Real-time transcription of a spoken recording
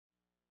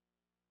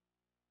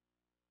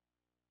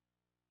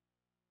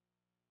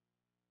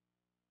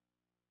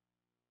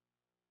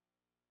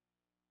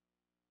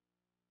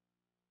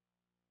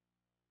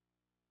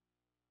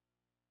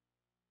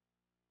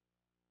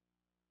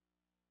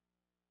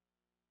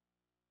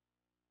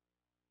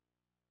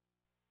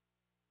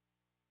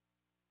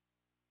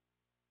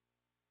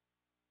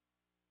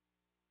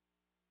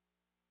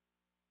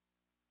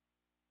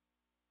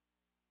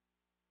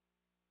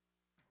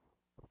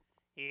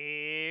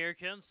Here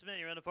comes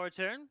Smitty around the fourth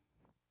turn.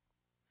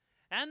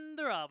 And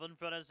they're off in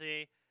front of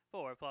the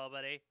 4, followed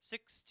by the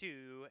 6,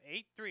 2,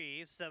 8,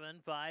 3,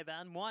 7, 5,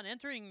 and 1.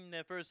 Entering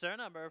the first turn,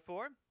 number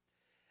 4.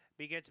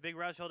 B gets a big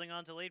rush, holding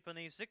on to lead from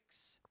the 6,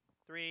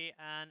 3,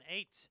 and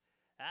 8.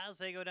 As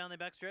they go down the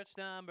backstretch,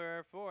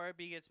 number 4.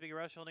 B gets a big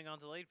rush, holding on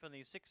to lead from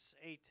the 6,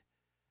 8,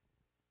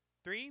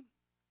 3,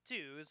 2,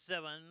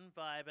 7,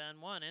 5,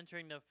 and 1.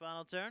 Entering the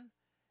final turn.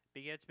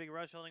 B gets a big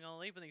rush, holding on to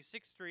lead from the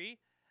 6, 3,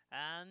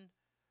 and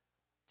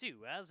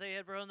 2. As they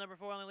head for home, number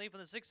 4 on the lead from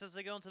the 6 as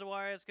they go into the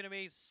wire. It's going to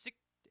be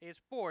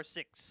 4,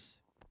 6.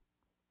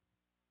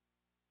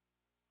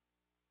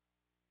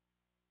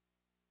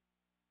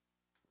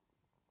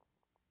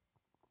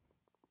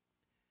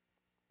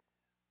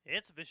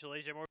 It's official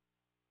Asia Morgan.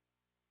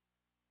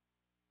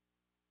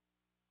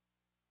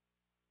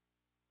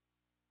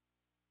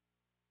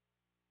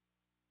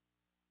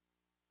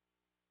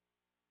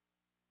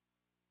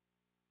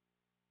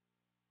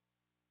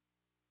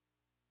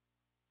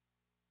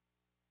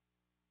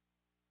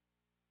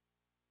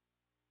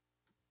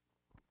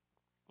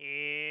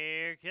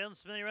 Here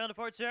comes Smitty around the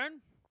fourth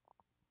turn.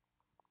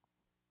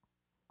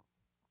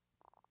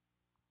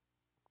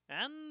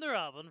 And they're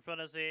off in front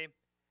of the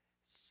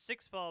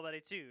 6, followed by the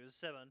 2,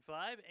 7,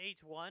 5, 8,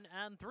 1,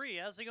 and 3.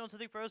 As they go into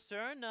the first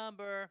turn,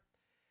 number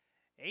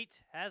 8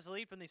 has the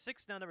lead from the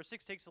 6. Now number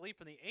 6 takes the lead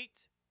from the 8,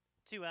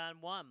 2,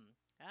 and 1.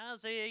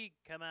 As they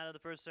come out of the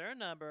first turn,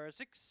 number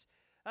 6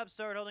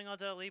 upstart holding on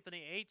to the lead from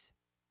the 8,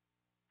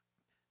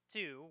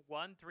 2,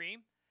 1, 3,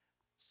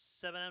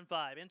 7, and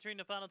 5. Entering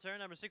the final turn,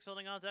 number 6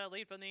 holding on to that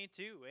lead from the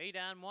 2, 8,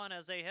 and 1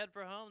 as they head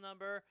for home.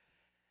 Number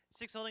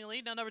 6 holding a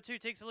lead. Now number 2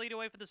 takes the lead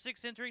away from the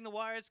 6. Entering the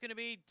wire, it's going to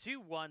be 2,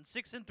 1,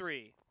 6, and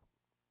 3.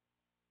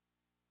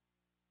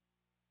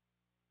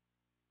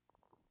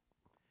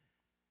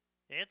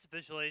 It's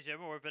official Asia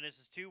Moore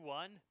finishes 2,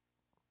 1,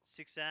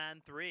 6,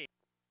 and 3.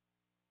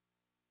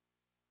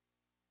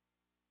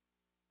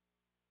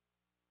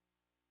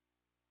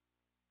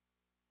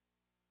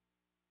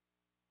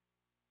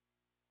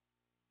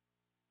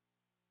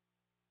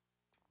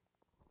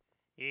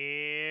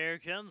 Here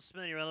comes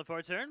Smitty around the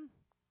fourth turn.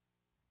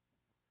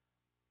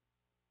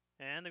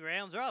 And the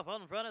grounds are off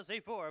on front as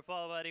a 4,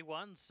 followed by the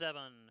 1, 7,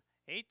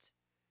 8,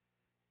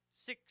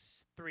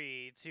 6,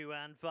 3, 2,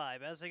 and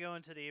 5. As they go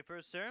into the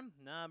first turn,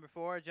 number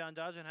 4, John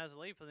Dodgen has the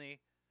lead from the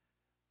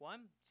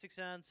 1, 6,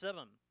 and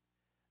 7.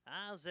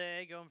 As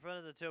they go in front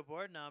of the tote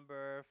board,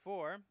 number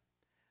 4,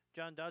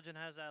 John Dodgen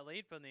has that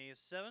lead from the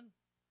 7,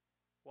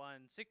 1,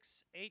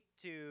 6, 8,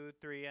 2,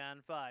 3,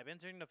 and 5.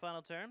 Entering the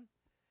final turn,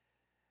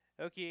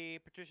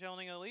 Okie Patricia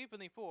holding a lead from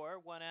the 4,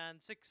 1, and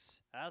 6.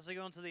 As they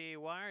go into the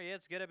wire,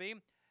 it's going to be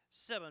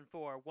 7,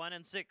 4, 1,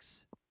 and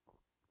 6.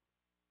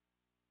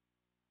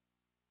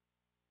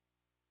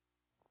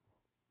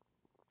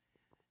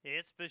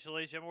 It's official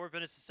Asia Moore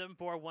finishes 7,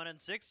 4, 1, and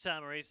 6.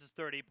 Time of race is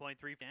 30.3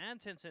 and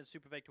 10 cents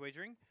super vector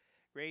wagering.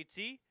 Grade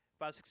T,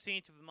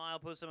 5/16 of a mile,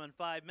 post them in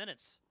 5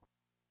 minutes.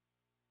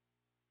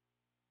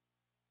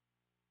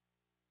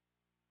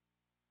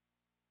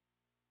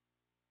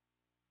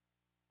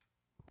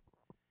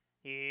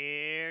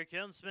 Here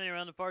comes Smitty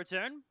around the far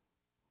turn.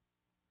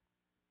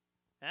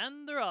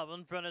 And they're off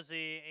in front of the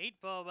 8,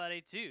 followed by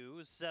the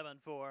 2, 7,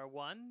 4,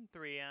 1,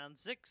 3, and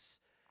 6.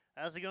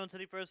 As they go into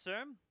the first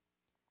turn,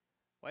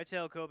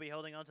 Whitetail Kobe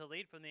holding on to the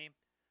lead from the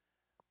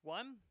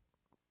 1,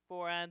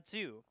 4, and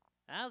 2.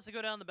 As they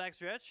go down the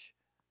backstretch,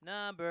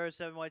 number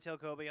 7, Whitetail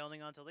Kobe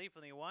holding on to the lead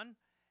from the 1,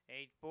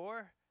 8,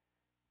 4,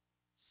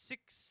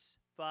 6,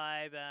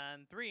 5,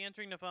 and 3.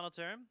 Entering the final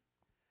turn,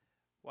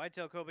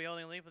 Whitetail Kobe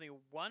holding the lead from the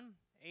 1,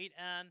 8,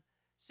 and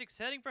 6.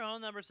 Heading for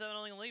home, number 7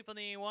 holding the lead from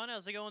the 1.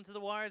 As they go into the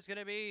wire, it's going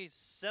to be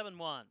 7,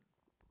 1.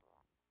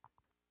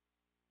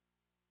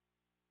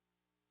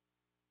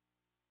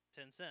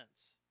 10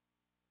 cents.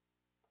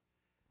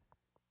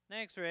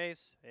 Next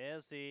race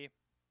is the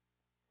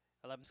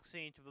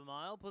 11/16 of a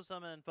mile. Put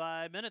some in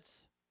 5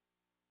 minutes.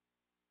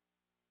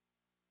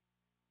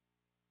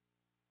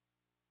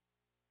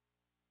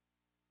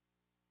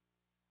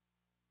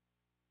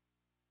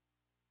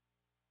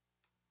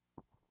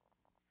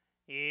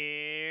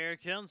 Here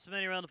comes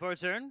Smitty around the fourth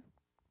turn.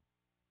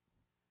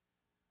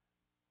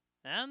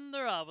 And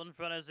they're off in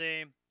front of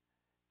the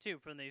 2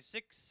 from the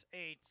 6,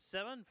 8,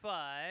 7,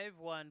 5,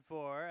 1,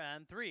 4,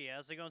 and 3.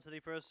 As they go into the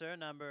first turn,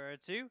 number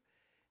 2,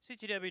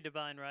 CGW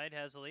Divine Right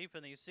has the lead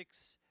from the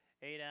 6,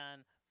 8,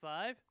 and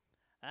 5.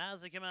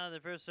 As they come out of the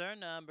first turn,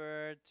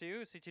 number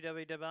 2,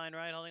 CGW Divine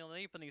Right holding the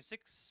lead from the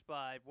 6,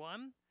 5,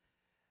 1,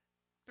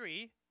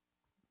 3,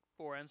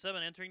 4, and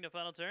 7. Entering the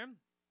final turn,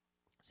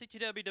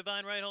 CGW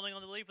Divine Right holding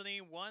on the lead from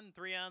the 1,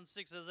 3, and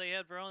 6 as they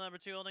head for home. Number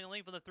 2 holding the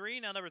lead from the 3.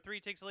 Now number 3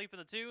 takes the lead from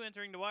the 2.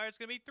 Entering the wire, it's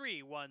going to be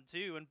 3, 1,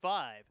 2, and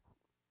 5.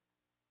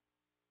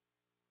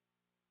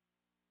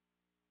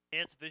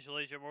 It's official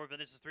Asia Moore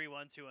finishes 3,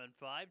 1, 2, and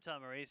 5.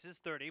 Time of race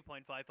is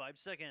 30.55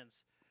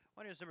 seconds.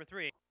 Winner is number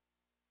 3.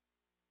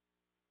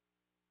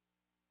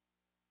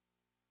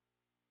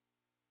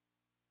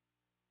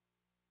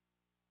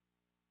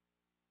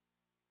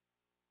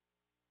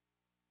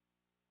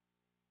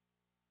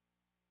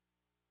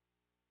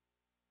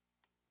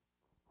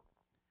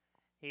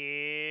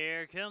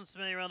 Here comes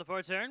Smitty around the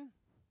 4 turn.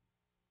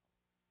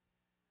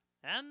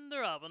 And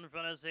they're off in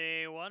front of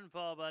say 1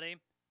 fall buddy,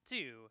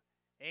 2,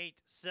 8,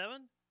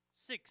 7,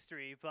 6,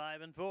 3,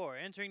 5, and 4.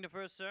 Entering the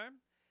first turn,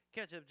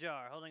 Ketchup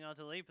Jar holding on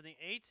to the lead for the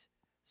 8,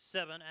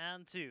 7,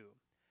 and 2.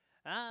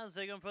 As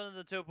they go in front of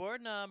the top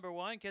board, number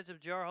 1,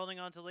 Ketchup Jar holding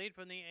on to the lead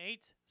from the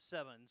 8,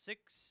 7,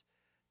 6,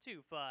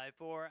 2, 5,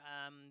 4,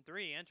 and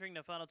 3. Entering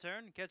the final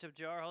turn, Ketchup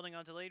Jar holding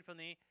on to the lead from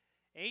the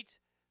 8,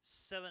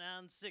 7,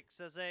 and 6.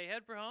 As they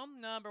head for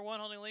home, number 1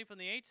 holding the lead from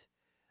the 8.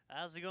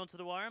 As they go into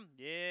the wire,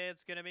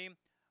 it's going to be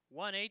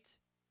 1, 8.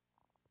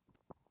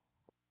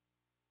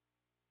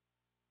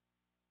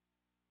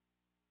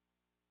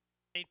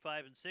 8,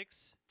 5, and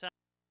 6.